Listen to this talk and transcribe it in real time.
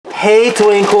Hey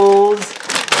Twinkles!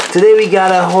 Today we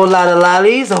got a whole lot of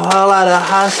lollies, a whole lot of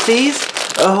hosties,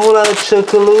 a whole lot of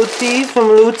chocoloties from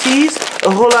Looties, a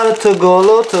whole lot of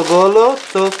Togolo,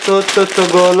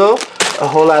 a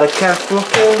whole lot of castle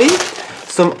candy,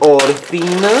 some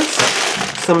Orfinas,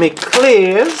 some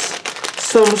Eclairs,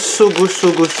 some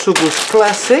Sugus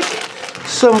Classic,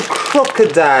 some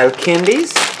crocodile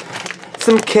candies,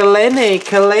 some Kalene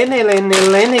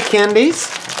candies,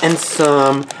 and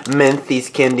some Menthys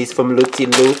candies from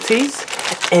Looties,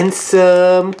 and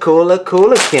some Cola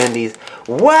candies.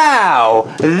 Wow,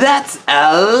 that's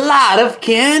a lot of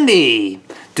candy.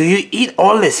 Do you eat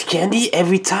all this candy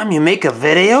every time you make a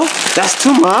video? That's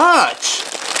too much.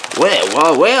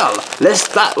 Well, let's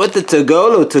start with the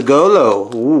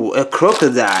Togolo. Ooh, a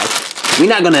crocodile. We're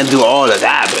not gonna do all of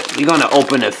that, but we're gonna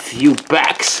open a few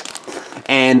packs.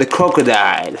 And the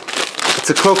crocodile. It's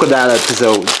a crocodile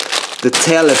episode. The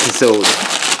tail episode.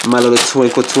 My little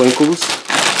twinkles.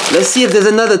 Let's see if there's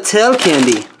another tail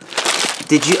candy.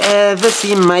 Did you ever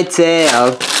see my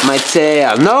tail? My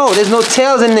tail. No, there's no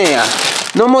tails in there.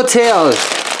 No more tails.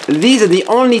 These are the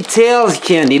only tails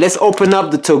candy. Let's open up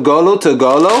the Togolo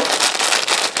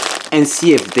and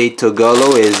see if the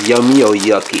Togolo is yummy or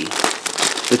yucky.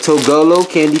 The Togolo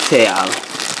candy tail.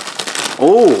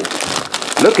 Oh,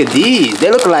 look at these.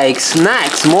 They look like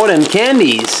snacks more than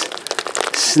candies.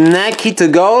 Snacky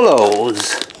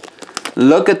Togolos.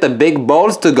 Look at the big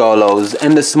balls Togolos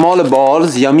and the smaller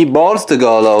balls, yummy balls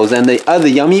Togolos, and the other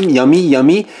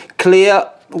yummy clear.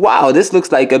 Wow, this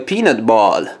looks like a peanut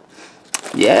ball.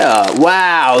 Yeah,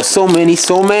 wow, so many.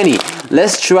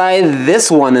 Let's try this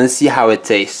one and see how it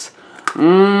tastes.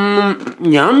 Yummy.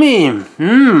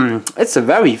 It's a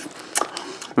very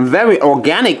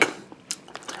organic,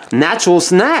 natural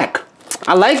snack.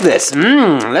 I like this.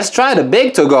 Let's try the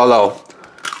big Togolo.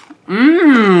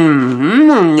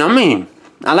 Yummy.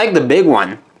 I like the big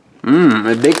one.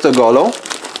 A big Togolo.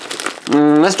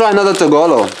 Let's try another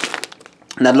Togolo.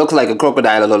 That looks like a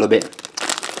crocodile a little bit.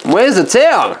 Where's the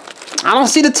tail? I don't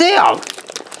see the tail.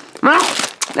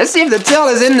 Let's see if the tail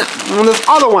is in this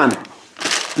other one.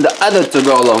 The other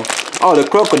Togolo. Oh, the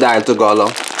crocodile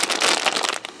Togolo.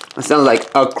 It sounds like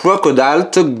a crocodile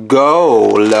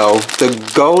Togolo.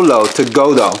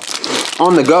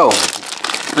 On the go.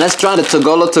 Let's try the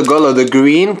Togolo, the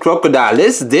green crocodile.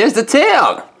 There's the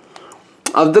tail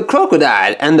of the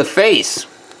crocodile and the face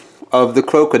of the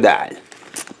crocodile.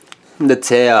 The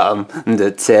tail.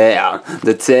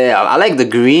 I like the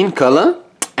green color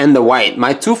and the white.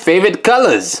 My two favorite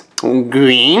colors.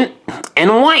 Green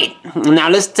and white. Now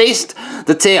let's taste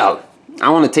the tail. I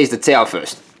want to taste the tail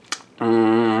first.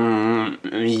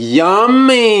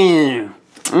 Yummy.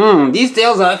 These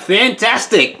tails are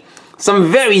fantastic.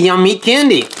 Some very yummy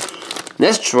candy.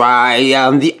 Let's try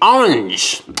the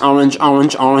orange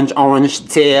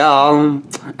tail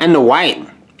and the white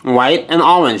and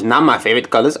orange. Not my favorite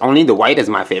colors. Only the white is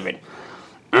my favorite.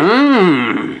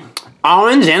 Orange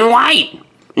and white.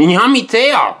 Yummy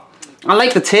tail. I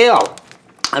like the tail.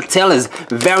 The tail is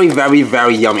very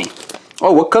yummy.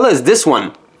 Oh, what color is this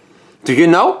one? Do you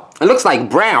know? It looks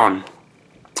like brown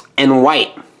and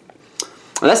white.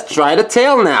 Let's try the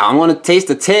tail now. I want to taste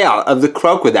the tail of the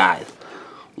crocodile.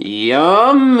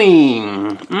 Yummy.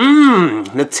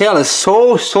 The tail is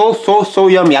so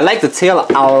yummy. I like the tail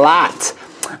a lot.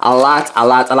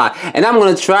 And I'm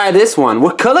going to try this one.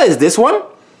 What color is this one?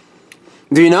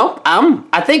 Do you know?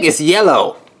 I think it's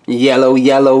yellow. Yellow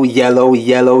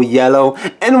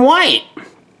and white.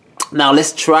 Now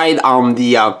let's try the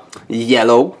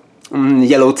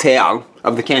yellow tail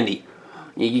of the candy.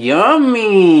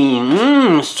 Yummy.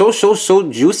 So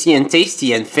juicy and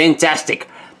tasty and fantastic.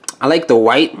 I like the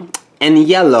white and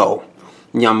yellow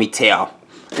yummy tail.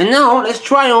 And now let's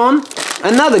try on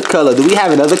another color. Do we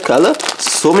have another color?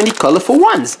 So many colorful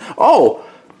ones. Oh,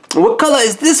 what color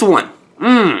is this one?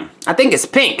 I think it's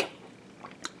pink.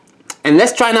 And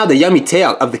let's try now the yummy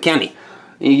tail of the candy.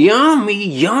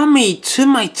 Yummy to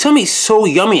my tummy. So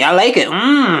yummy. I like it.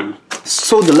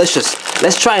 So delicious.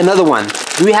 Let's try another one.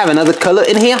 Do we have another color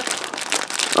in here?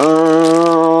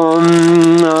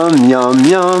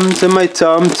 Yum to my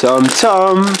tum.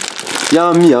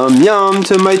 Yum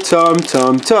to my tum.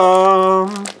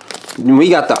 We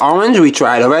got the orange, we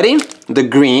tried already. The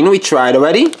green, we tried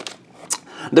already.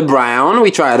 The brown, we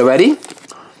tried already.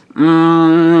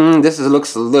 This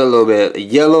looks a little bit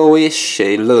yellowish,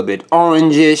 a little bit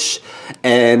orangish,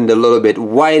 and a little bit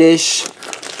whitish.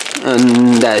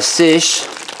 And that's ish.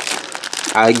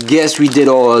 I guess we did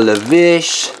all of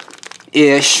ish.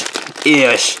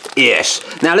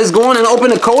 Now let's go on and open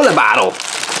the cola bottle.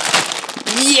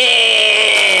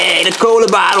 Yeah! Alright, the cola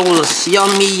bottles.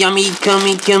 Yummy, yummy,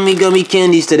 gummy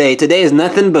candies today. Today is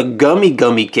nothing but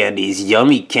gummy candies.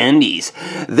 Yummy candies.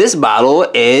 This bottle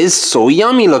is so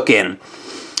yummy looking.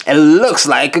 It looks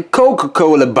like a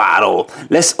Coca-Cola bottle.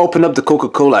 Let's open up the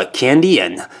Coca-Cola candy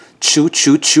and chew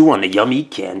on the yummy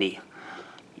candy.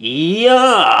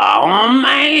 Yeah, oh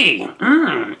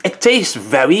man. It tastes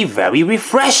very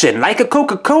refreshing, like a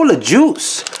Coca-Cola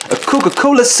juice. A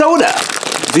Coca-Cola soda.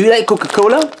 Do you like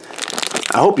Coca-Cola?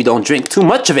 I hope you don't drink too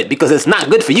much of it because it's not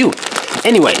good for you.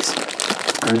 Anyways,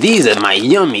 these are my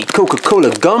yummy Coca-Cola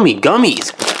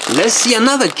gummies. Let's see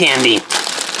another candy.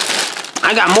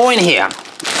 I got more in here.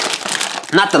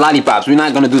 Not the lollipops. We're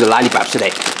not going to do the lollipops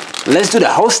today. Let's do the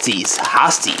Hosties.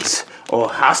 Or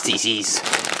Hosties.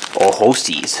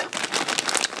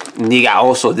 They got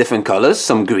also different colors.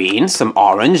 Some green, some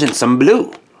orange, and some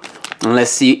blue. And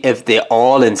let's see if they're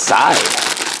all inside.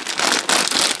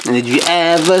 Did you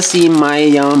ever see my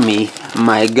yummy,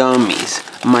 my gummies,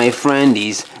 my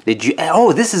friendies? Did you?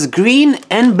 Oh, this is green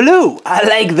and blue. I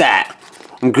like that.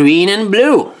 Green and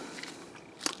blue.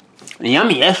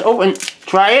 Yummy. Let's open,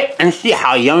 try it, and see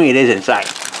how yummy it is inside.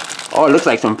 Oh, it looks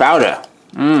like some powder.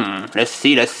 Let's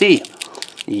see.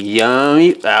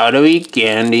 Yummy, powdery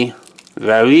candy.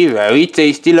 Very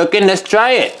tasty looking. Let's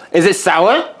try it. Is it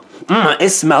sour? It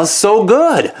smells so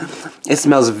good. It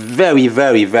smells very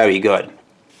good.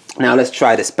 Now let's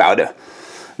try this powder.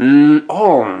 Yeah,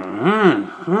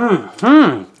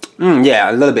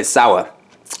 a little bit sour.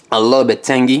 A little bit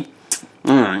tangy.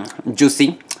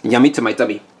 Juicy. Yummy to my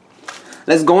tummy.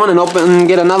 Let's go on and open and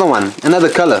get another one. Another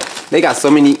color. They got so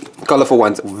many colorful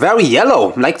ones. Very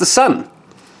yellow, like the sun.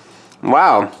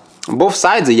 Wow. Both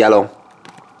sides are yellow.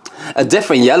 A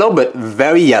different yellow, but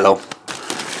very yellow.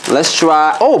 Let's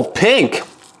try... Oh, pink.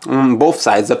 Both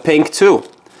sides are pink too.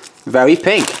 Very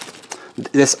pink.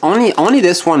 This only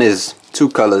this one is two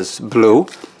colors, blue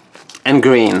and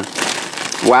green.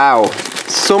 Wow,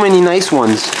 so many nice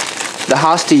ones. The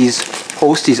Hosties.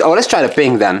 Oh, let's try the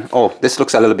pink then. Oh, this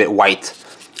looks a little bit white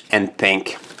and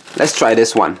pink. Let's try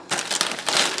this one.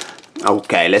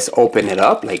 Okay, let's open it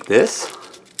up like this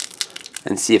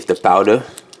and see if the powder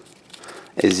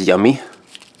is yummy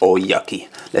or yucky.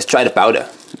 Let's try the powder.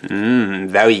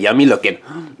 Very yummy looking.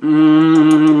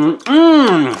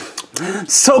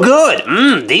 So good.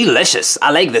 Delicious.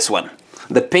 I like this one.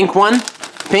 The pink one,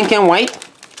 pink and white,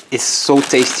 is so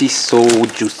tasty, so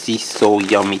juicy, so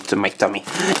yummy to my tummy.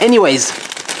 Anyways,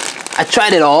 I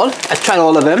tried it all. I tried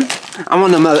all of them. I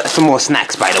want some more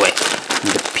snacks, by the way.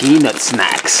 The peanut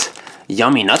snacks.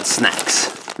 Yummy nut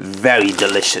snacks. Very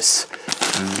delicious.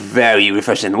 Very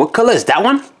refreshing. What color is that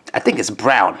one? I think it's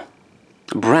brown.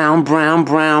 Brown.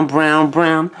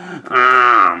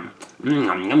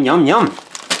 Yum.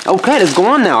 Okay, let's go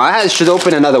on now. I should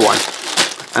open another one.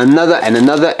 Another.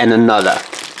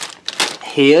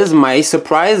 Here's my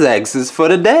surprise eggs for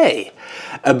the day.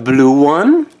 A blue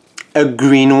one, a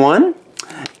green one,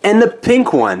 and a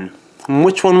pink one.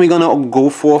 Which one we gonna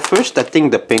go for first? I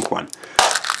think the pink one.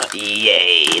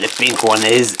 Yay, the pink one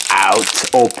is out,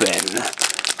 open.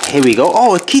 Here we go.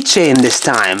 Oh, a keychain this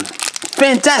time.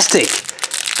 Fantastic.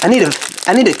 I need a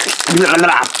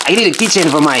keychain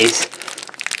for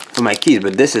my keys,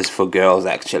 but this is for girls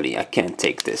actually. I can't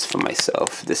take this for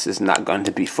myself. This is not going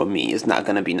to be for me. It's not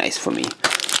going to be nice for me.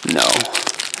 No.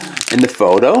 In the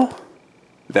photo,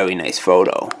 very nice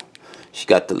photo. She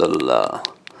got the little,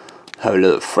 her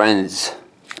little friends,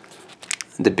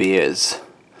 the bears,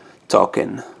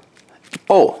 talking.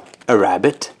 Oh, a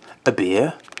rabbit, a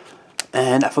bear,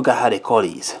 and I forgot how they call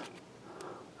these.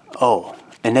 Oh,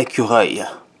 an écureuil,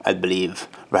 I believe,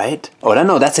 right? Oh,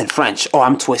 no, that's in French. Oh,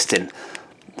 I'm twisting.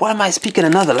 Why am I speaking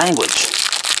another language?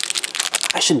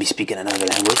 I shouldn't be speaking another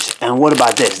language. And what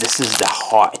about this? This is the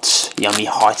hearts. Yummy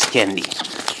hearts candy.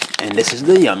 And this is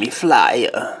the yummy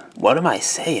flyer. What am I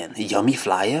saying? Yummy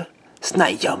flyer? It's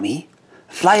not yummy.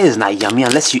 Flyer is not yummy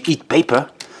unless you eat paper.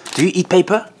 Do you eat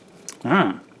paper?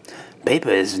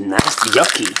 Paper is nasty,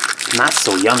 yucky. Not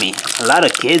so yummy. A lot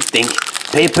of kids think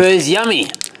paper is yummy.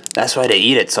 That's why they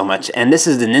eat it so much. And this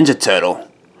is the Ninja Turtle.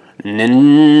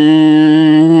 Ninja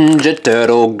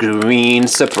Turtle green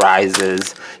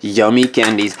surprises. Yummy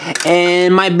candies.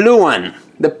 And my blue one,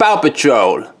 the Paw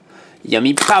Patrol.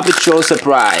 Yummy Paw Patrol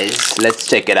surprise. Let's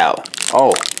check it out.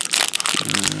 Oh,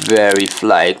 very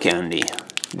fly candy.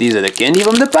 These are the candy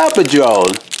from the Paw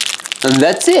Patrol. And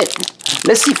that's it.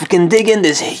 Let's see if we can dig in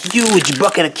this huge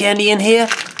bucket of candy in here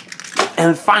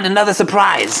and find another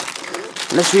surprise.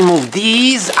 Let's remove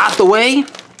these out the way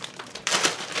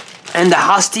and the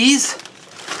Hosties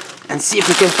and see if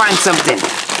we can find something.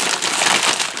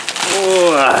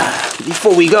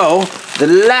 Before we go, The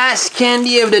last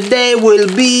candy of the day will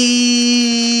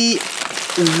be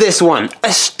this one,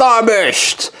 a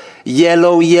Starburst.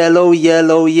 Yellow, yellow,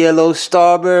 yellow, yellow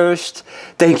Starburst.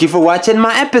 Thank you for watching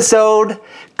my episode.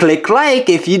 Click like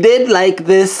if you did like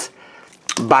this.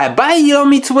 Bye bye,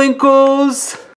 yummy twinkles.